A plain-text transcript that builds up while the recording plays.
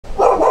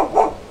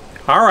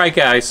All right,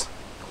 guys,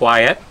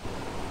 quiet.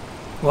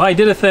 Well, I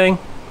did a thing.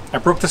 I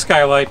broke the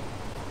skylight.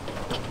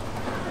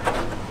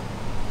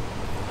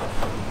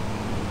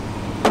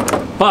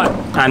 But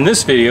on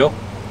this video,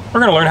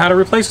 we're going to learn how to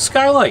replace a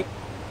skylight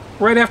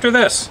right after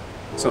this.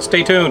 So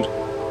stay tuned.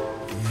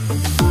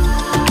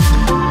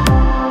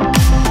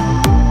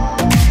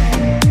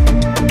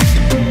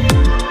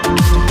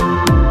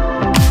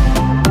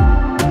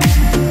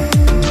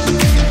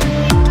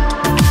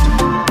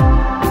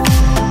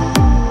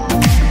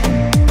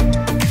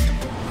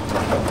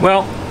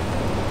 Well,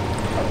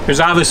 there's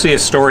obviously a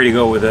story to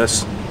go with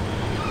this.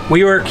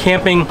 We were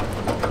camping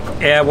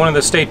at one of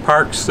the state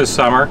parks this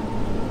summer,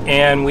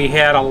 and we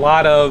had a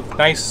lot of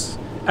nice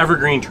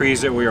evergreen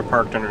trees that we were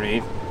parked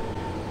underneath.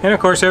 And of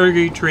course,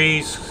 evergreen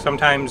trees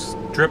sometimes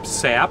drip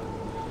sap.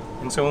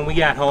 And so when we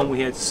got home, we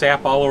had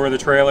sap all over the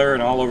trailer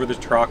and all over the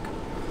truck.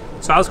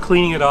 So I was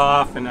cleaning it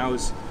off, and I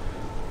was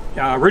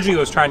originally I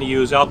was trying to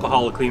use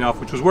alcohol to clean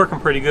off, which was working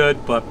pretty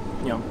good. But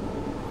you know,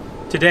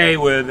 today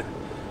with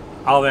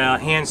all the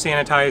hand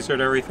sanitizer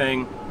and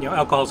everything, you know,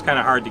 alcohol is kind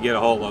of hard to get a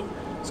hold of.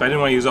 So I didn't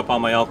want to use up all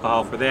my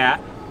alcohol for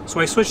that. So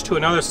I switched to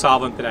another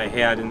solvent that I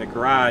had in the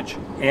garage,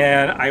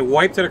 and I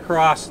wiped it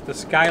across the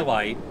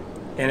skylight,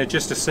 and it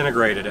just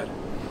disintegrated it.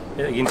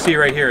 You can see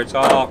right here, it's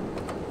all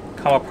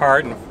come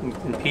apart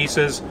in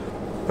pieces.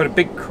 Put a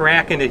big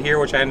crack into here,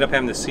 which I ended up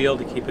having to seal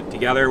to keep it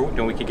together,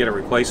 and we could get a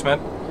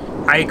replacement.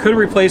 I could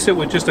replace it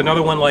with just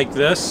another one like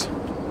this.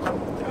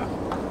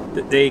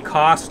 They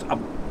cost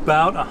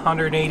about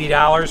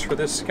 $180 for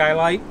this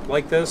skylight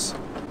like this.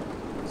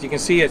 As you can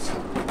see, it's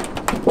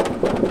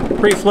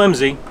pretty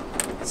flimsy.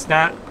 It's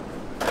not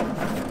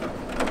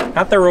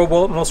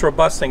the most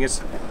robust thing.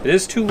 It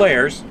is two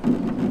layers.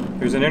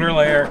 There's an inner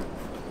layer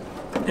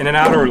and an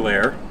outer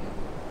layer.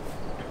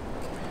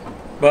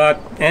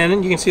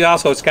 And you can see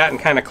also it's gotten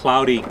kind of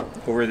cloudy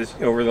over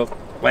the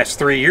last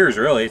 3 years.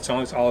 Really, it's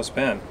almost all it's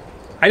been.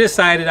 I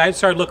decided I'd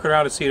start looking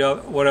around to see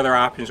what other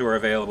options were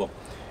available,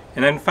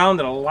 and then found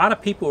that a lot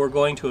of people were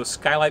going to a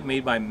skylight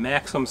made by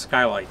Maxim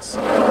Skylights.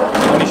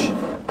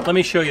 Let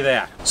me show you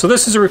that. So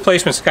this is a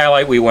replacement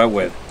skylight we went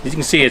with. As you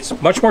can see,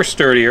 it's much more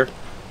sturdier.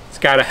 It's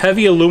got a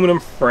heavy aluminum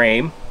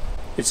frame.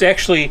 It's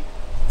actually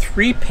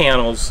 3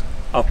 panels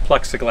of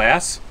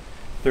plexiglass.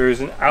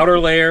 There's an outer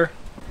layer,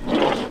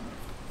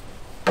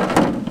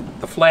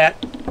 the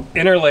flat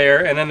inner layer,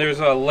 and then there's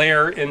a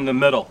layer in the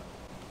middle.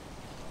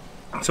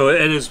 So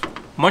it is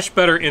much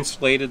better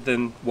insulated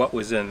than what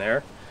was in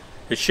there.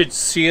 It should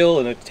seal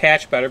and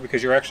attach better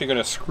because you're actually going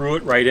to screw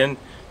it right in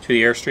to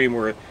the Airstream,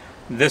 where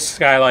this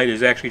skylight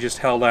is actually just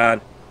held on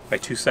by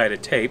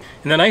 2-sided tape.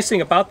 And the nice thing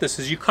about this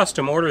is you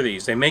custom order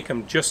these. They make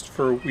them just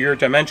for your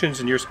dimensions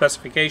and your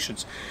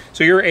specifications.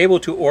 So you're able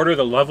to order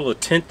the level of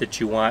tint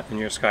that you want in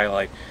your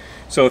skylight.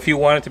 So if you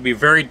want it to be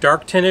very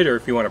dark tinted, or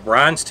if you want a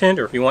bronze tint,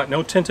 or if you want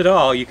no tint at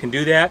all, you can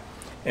do that.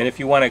 And if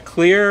you want it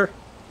clear,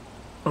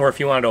 or if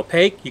you want it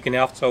opaque, you can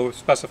also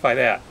specify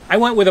that. I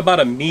went with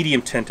about a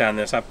medium tint on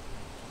this. I'm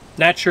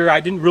not sure, I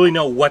didn't really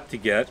know what to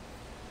get.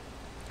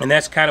 And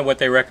that's kind of what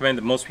they recommend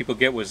that most people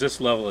get, was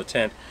this level of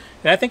tint.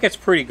 And I think it's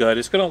pretty good.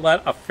 It's going to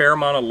let a fair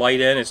amount of light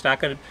in. It's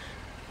not going to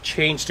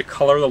change the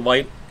color of the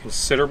light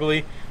considerably.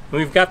 And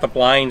we've got the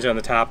blinds on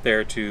the top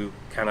there to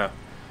kind of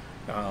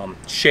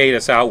shade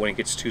us out when it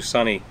gets too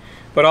sunny.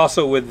 But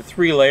also with the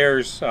 3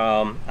 layers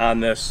on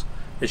this,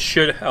 it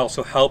should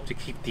also help to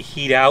keep the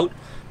heat out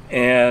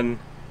and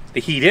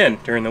the heat in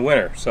during the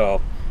winter.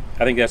 So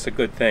I think that's a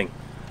good thing.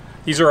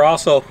 These are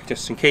also,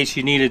 just in case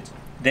you needed,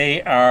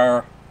 they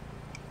are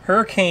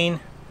hurricane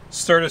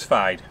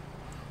certified,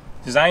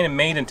 designed and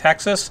made in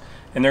Texas,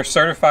 and they're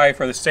certified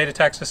for the state of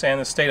Texas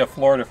and the state of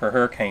Florida for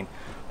hurricane.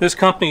 This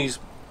company's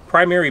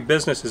primary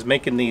business is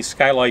making these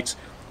skylights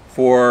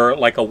for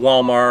like a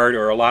Walmart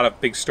or a lot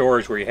of big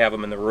stores where you have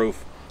them in the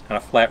roof, on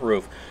a flat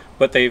roof.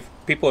 But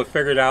people have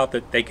figured out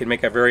that they can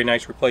make a very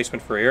nice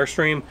replacement for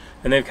Airstream,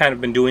 and they've kind of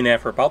been doing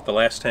that for about the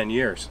last 10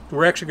 years.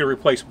 We're actually going to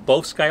replace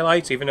both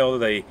skylights, even though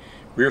the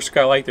rear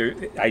skylight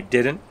I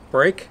didn't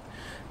break,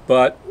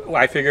 but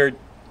I figured,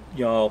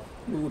 you know,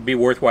 it would be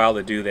worthwhile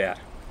to do that.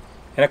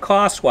 And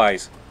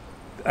cost-wise,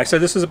 I said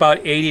this is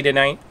about $180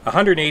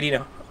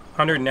 to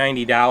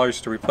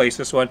 $190 to replace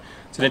this one.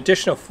 It's an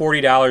additional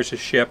 $40 to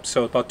ship,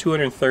 so about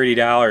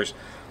 $230.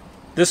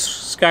 This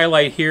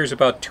skylight here is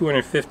about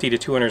 $250 to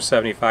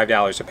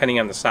 $275, depending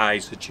on the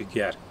size that you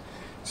get.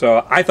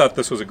 So I thought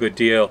this was a good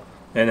deal,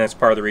 and that's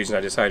part of the reason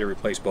I decided to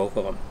replace both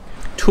of them.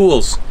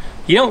 Tools.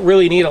 You don't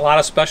really need a lot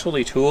of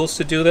specialty tools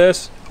to do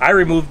this. I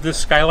removed this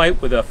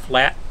skylight with a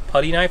flat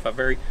putty knife, a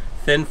very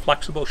thin,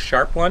 flexible,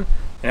 sharp one,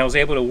 and I was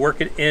able to work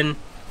it in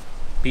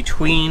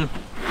between,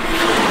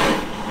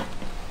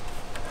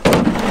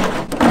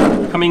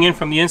 coming in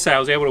from the inside, I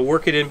was able to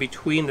work it in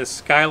between the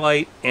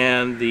skylight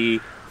and the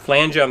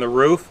flange on the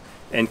roof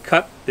and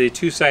cut the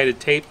 2-sided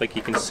tape, like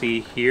you can see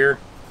here,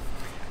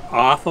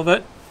 off of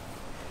it,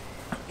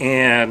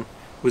 and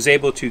was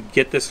able to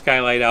get this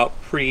skylight out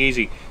pretty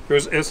easy.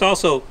 It's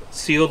also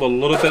sealed a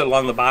little bit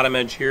along the bottom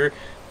edge here,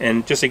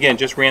 and just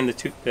ran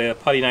the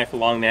putty knife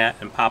along that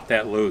and popped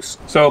that loose.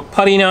 So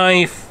putty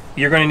knife,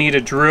 you're going to need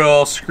a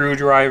drill,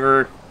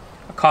 screwdriver,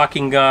 a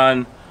caulking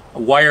gun, a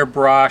wire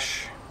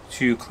brush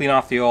to clean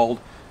off the old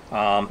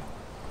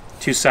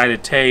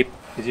two-sided tape.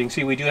 As you can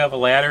see, we do have a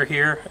ladder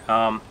here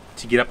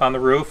to get up on the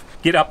roof.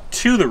 Get up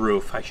to the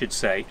roof, I should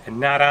say, and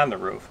not on the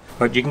roof.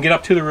 But you can get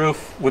up to the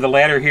roof with a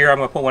ladder here. I'm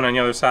going to put one on the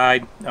other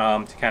side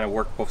to kind of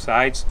work both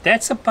sides.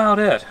 That's about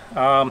it.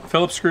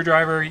 Phillips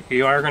screwdriver,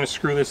 you are going to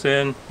screw this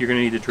in. You're going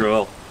to need to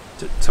drill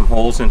some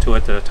holes into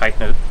it to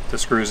tighten the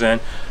screws in.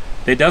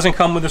 It doesn't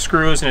come with the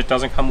screws and it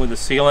doesn't come with the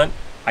sealant.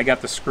 I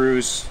got the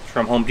screws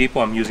from Home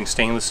Depot. I'm using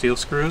stainless steel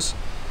screws.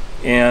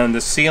 And the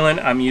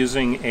sealant, I'm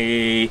using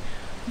a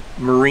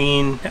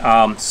marine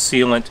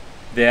sealant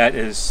that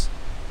is,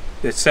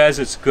 it says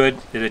it's good,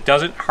 that it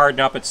doesn't harden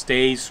up, it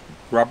stays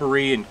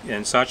rubbery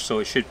and such, so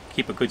it should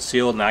keep a good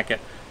seal and not get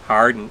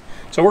hard. And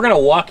so we're going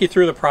to walk you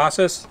through the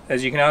process.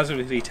 As you can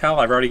obviously tell,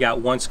 I've already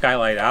got one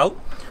skylight out,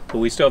 but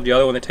we still have the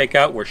other one to take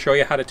out. We'll show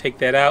you how to take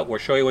that out. We'll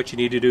show you what you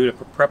need to do to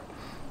prep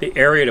the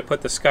area to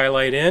put the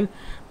skylight in,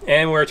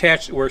 and we're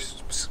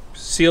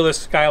seal this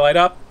skylight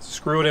up,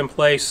 screw it in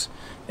place,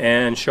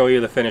 and show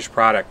you the finished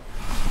product.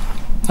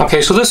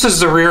 Okay, so this is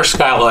the rear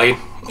skylight,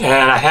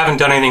 and I haven't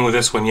done anything with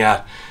this one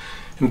yet.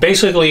 And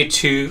basically,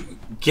 to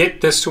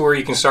get this to where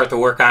you can start to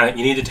work on it,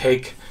 you need to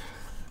take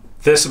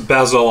this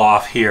bezel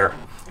off here.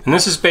 And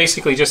this is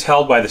basically just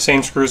held by the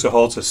same screws that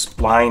holds the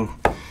spline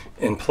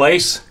in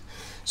place.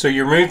 So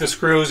you remove the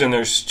screws, and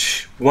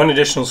there's one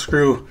additional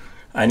screw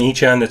on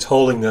each end that's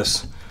holding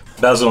this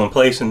bezel in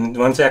place, and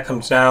once that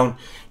comes down,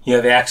 you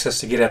have access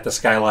to get at the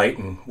skylight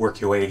and work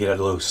your way to get it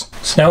loose.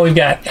 So now we've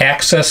got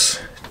access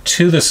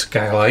to the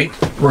skylight.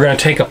 We're going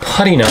to take a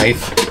putty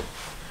knife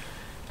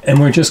and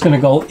we're just going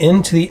to go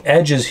into the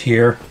edges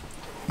here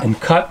and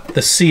cut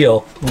the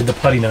seal with the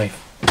putty knife.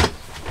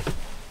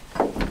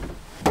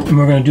 And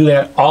we're going to do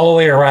that all the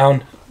way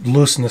around,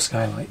 loosen the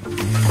skylight.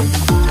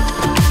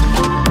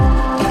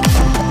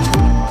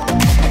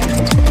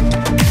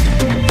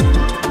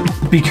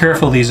 Be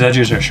careful, these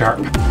edges are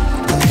sharp.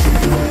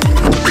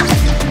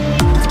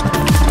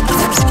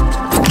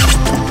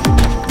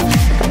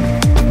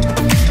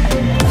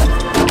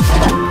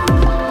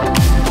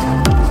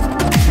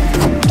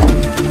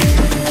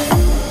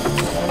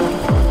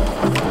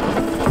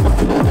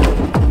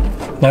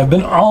 Now I've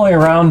been all the way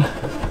around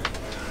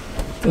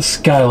the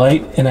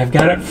skylight and I've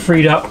got it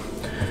freed up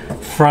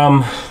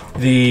from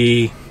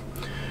the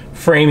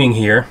framing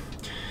here.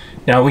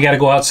 Now we got to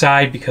go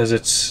outside because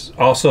it's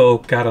also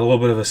got a little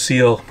bit of a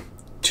seal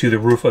to the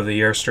roof of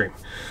the Airstream.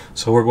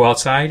 So we'll go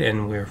outside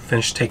and we're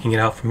finished taking it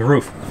out from the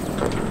roof.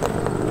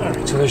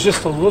 Alright, so there's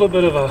just a little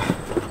bit of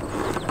a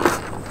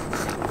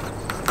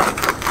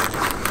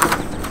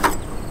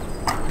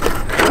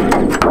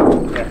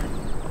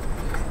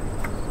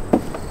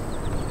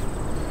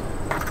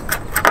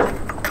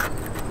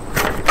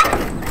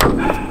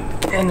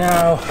and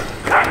now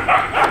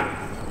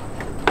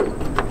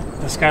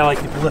the skylight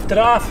can be lifted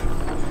off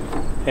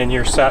and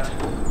you're set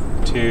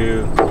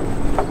to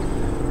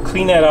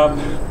clean that up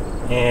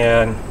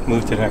and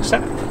move to the next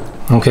step.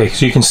 Okay,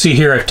 so you can see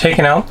here I've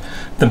taken out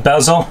the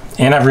bezel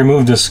and I've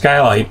removed the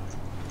skylight,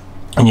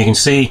 and you can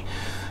see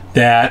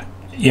that,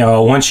 you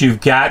know, once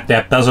you've got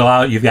that bezel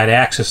out, you've got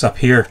access up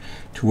here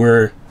to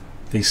where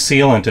the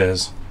sealant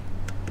is,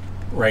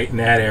 right in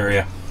that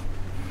area.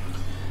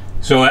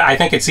 So I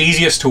think it's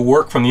easiest to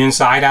work from the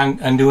inside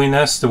on doing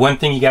this. The one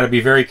thing you got to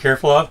be very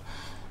careful of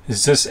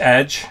is this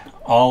edge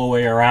all the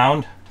way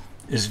around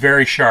is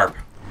very sharp.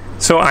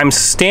 So I'm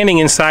standing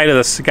inside of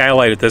the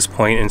skylight at this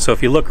point, and so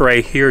if you look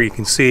right here, you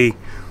can see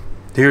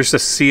here's the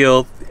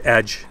seal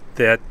edge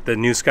that the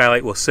new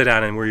skylight will sit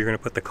on and where you're going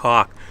to put the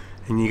caulk.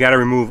 And you got to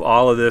remove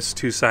all of this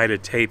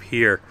two-sided tape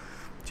here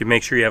to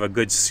make sure you have a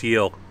good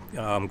seal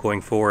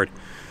going forward.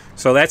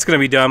 So that's going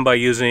to be done by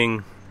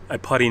using a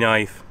putty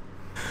knife.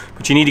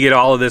 But you need to get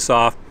all of this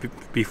off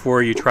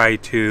before you try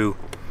to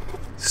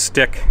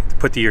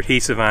put the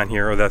adhesive on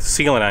here, or the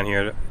sealant on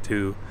here,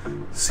 to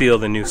seal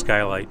the new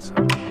skylights.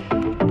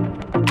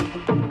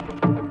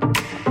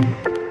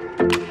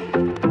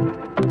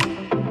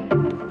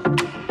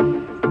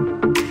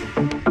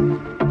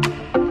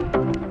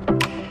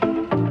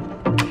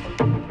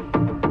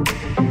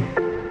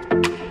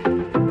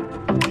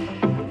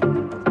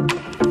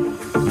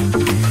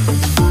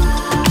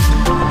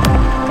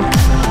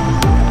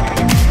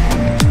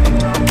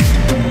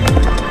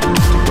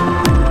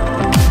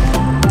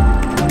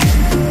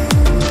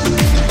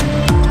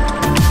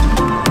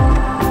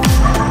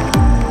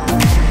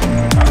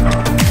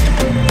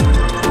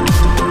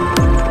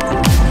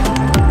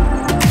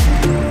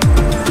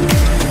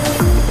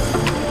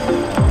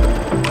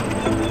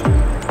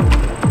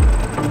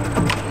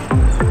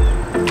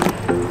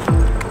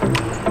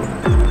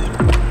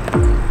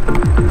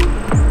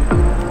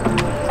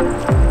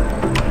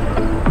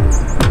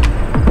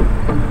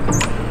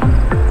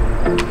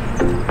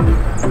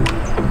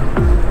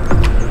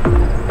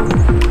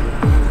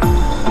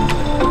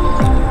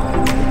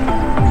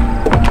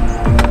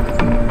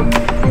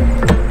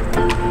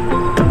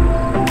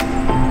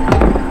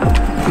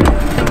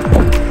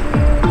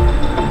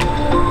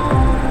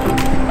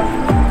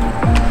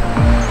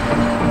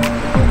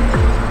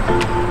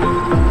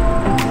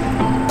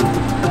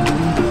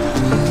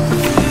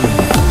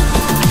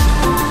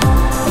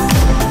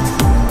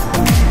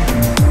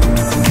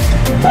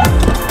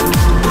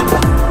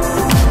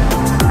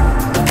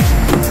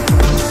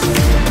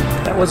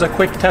 was a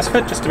quick test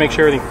fit just to make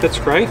sure everything fits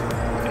right,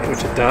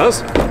 which it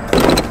does.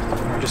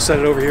 I'll just set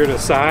it over here to the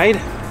side,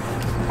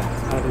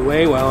 out of the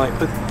way while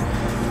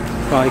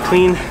I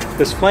clean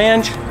this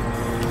flange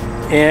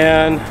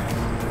and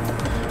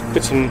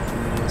put some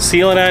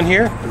sealant on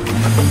here.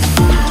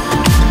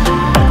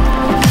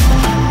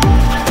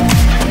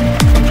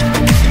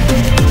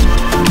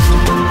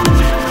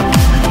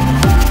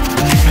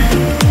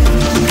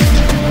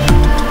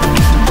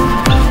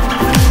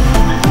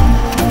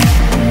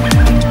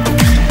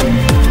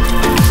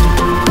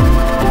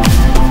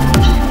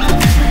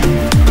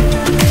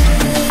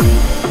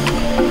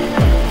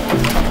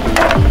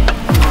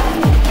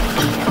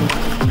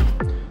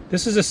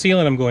 This is a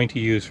sealant I'm going to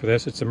use for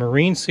this. It's a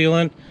marine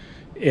sealant.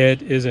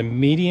 It is a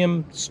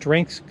medium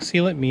strength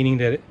sealant, meaning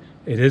that it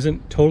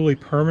isn't totally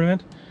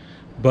permanent,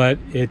 but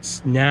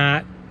it's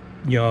not,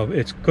 you know,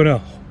 it's going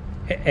to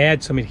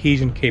add some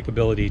adhesion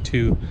capability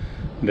to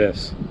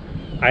this.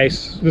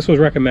 This was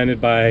recommended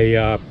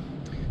by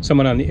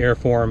someone on the air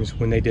forums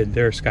when they did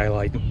their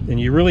skylight. And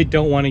you really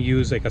don't want to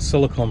use like a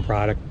silicone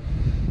product,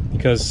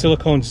 because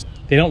silicones,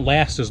 they don't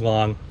last as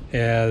long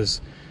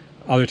as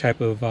other type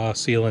of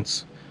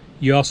sealants.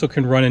 You also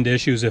can run into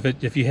issues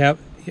if you have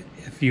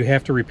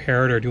to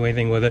repair it or do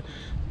anything with it.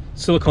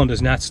 Silicone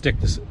does not stick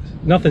to,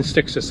 nothing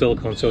sticks to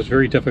silicone, so it's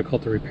very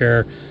difficult to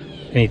repair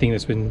anything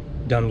that's been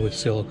done with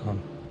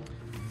silicone.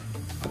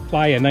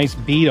 Apply a nice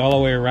bead all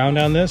the way around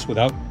on this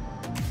without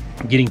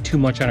getting too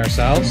much on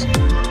ourselves.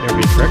 There'll be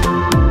a trick.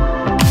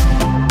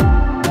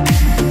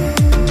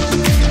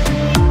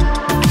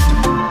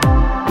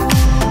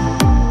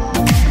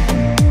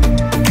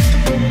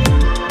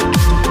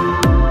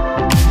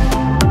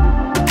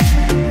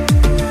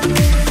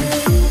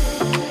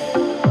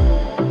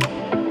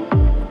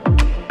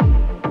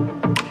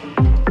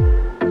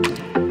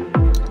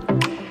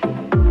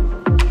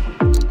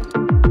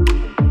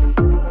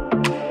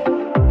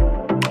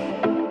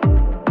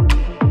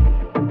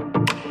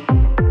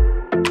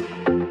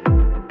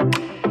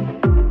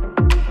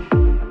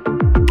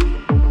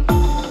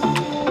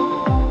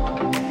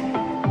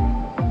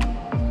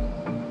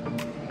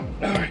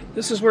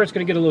 This is where it's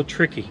going to get a little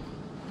tricky.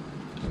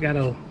 I've got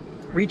to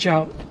reach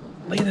out,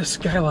 lay this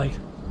skylight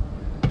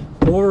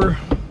over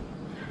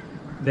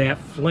that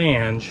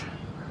flange,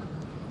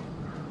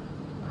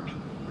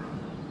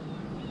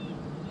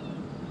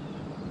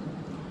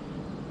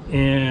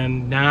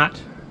 and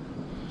not,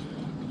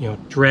 you know,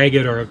 drag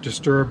it or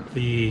disturb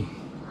the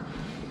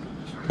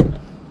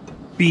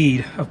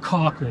bead of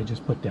caulk that I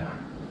just put down.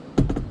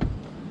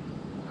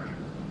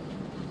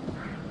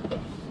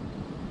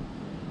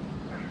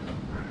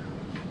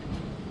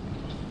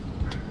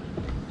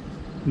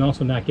 And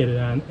also not get it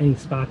on any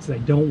spots that I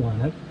don't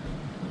want it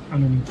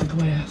underneath the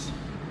glass.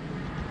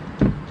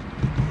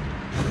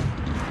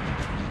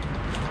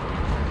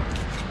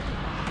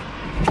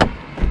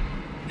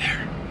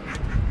 There.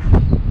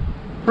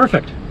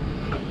 Perfect.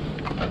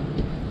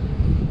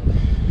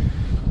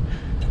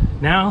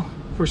 Now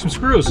for some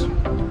screws.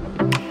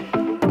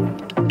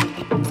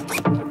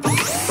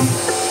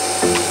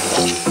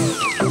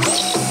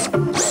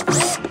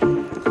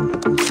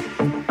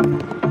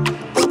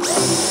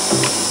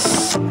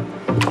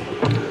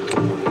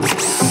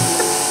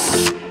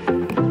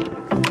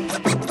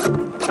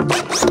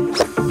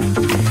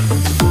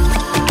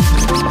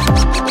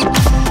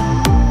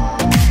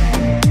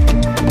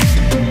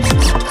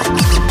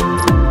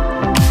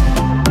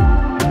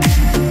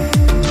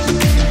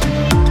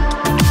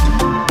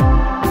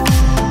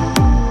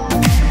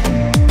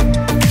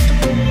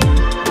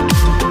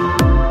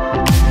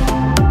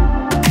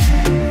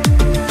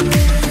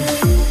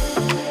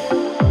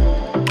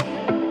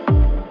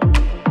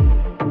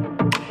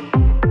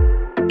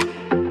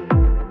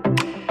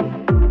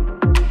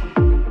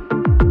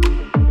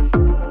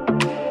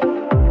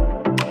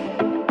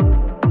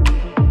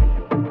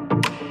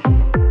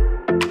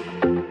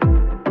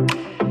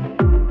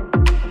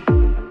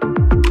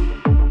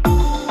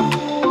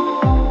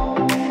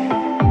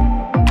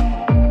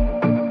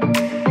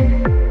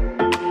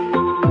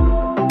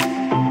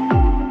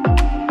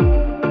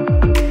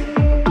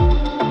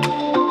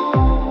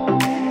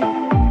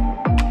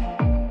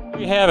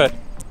 Have it.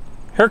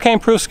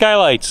 Hurricane-proof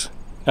skylights.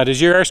 Now,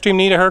 does your Airstream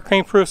need a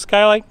hurricane-proof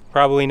skylight?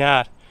 Probably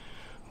not.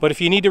 But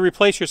if you need to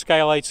replace your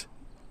skylights,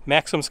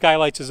 Maxim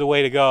Skylights is the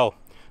way to go.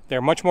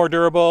 They're much more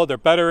durable, they're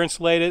better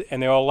insulated,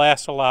 and they'll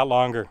last a lot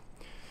longer.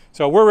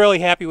 So we're really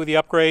happy with the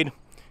upgrade,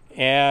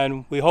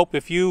 and we hope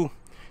if you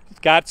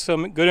got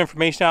some good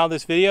information out of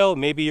this video,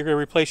 maybe you're going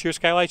to replace your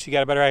skylights, you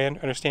got a better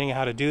understanding of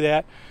how to do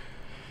that.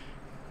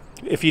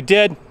 If you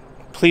did,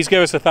 please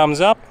give us a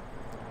thumbs up.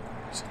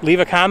 Leave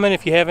a comment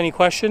if you have any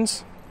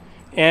questions,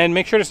 and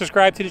make sure to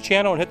subscribe to the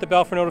channel and hit the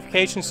bell for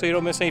notifications so you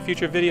don't miss any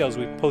future videos.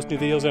 We post new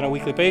videos on a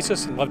weekly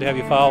basis and love to have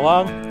you follow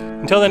along.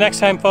 Until the next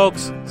time,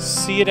 folks,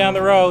 see you down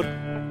the road.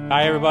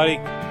 Bye, everybody.